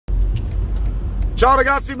Ciao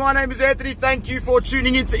ragazzi, my name is Anthony. Thank you for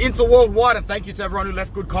tuning in to Inter Worldwide, and thank you to everyone who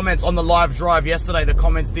left good comments on the live drive yesterday. The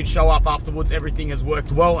comments did show up afterwards. Everything has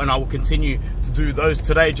worked well, and I will continue to do those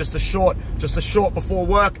today. Just a short before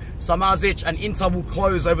work. Samardzic and Inter will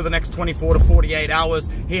close over the next 24 to 48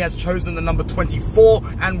 hours. He has chosen the number 24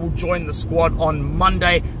 and will join the squad on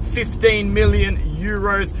Monday. 15 million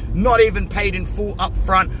euros, not even paid in full up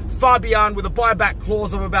front. Fabian with a buyback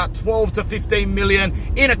clause of about 12 to 15 million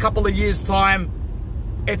in a couple of years' time.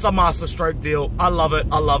 It's a masterstroke deal. I love it.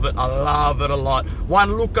 I love it. I love it a lot.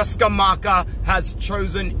 One Luca Scammaca has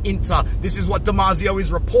chosen Inter. This is what Damasio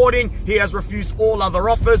is reporting. He has refused all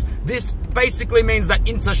other offers. This basically means that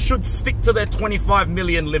Inter should stick to their 25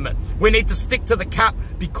 million limit. We need to stick to the cap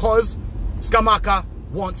because Scammaca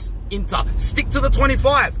wants Inter. Stick to the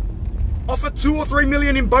 25. Offer 2 or 3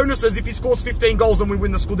 million in bonuses if he scores 15 goals and we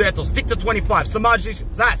win the Scudetto. Stick to 25. Samardzic,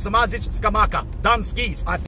 Scammaca. Done skis.